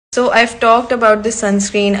So I've talked about this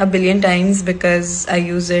sunscreen a billion times because I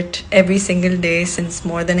use it every single day since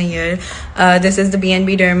more than a year. This is the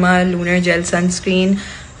B&B Derma Lunar Gel Sunscreen.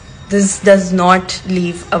 This does not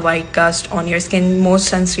leave a white cast on your skin.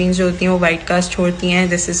 Most sunscreens जो होती हैं वो white cast छोड़ती हैं.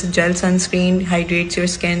 This is a gel sunscreen, hydrates your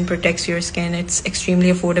skin, protects your skin. It's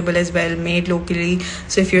extremely affordable as well, made locally.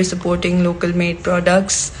 So if you're supporting local made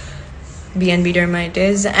products, B&B Derma it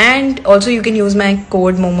is. And also you can use my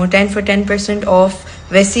code MOMO10 for 10% off.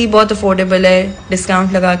 वैसे ही बहुत affordable है,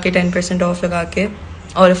 discount लगा के 10% of लगा के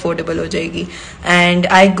और affordable हो जाएगी. And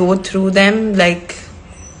I go through them like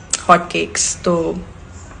hot cakes. तो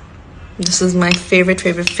this is my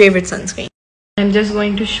favourite sunscreen. I am just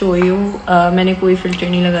going to show you. मैंने कोई फिल्टर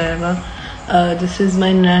नहीं लगाया हुआ. This is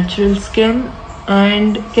my natural skin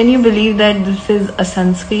and can you believe that this is a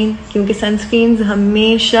sunscreen. क्योंकि sunscreen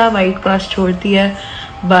हमेशा white cast छोड़ती है,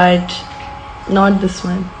 but not this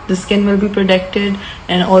one. The skin will be protected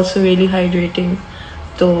and also really hydrating.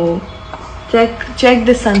 So check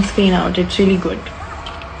this sunscreen out. It's really good.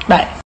 Bye.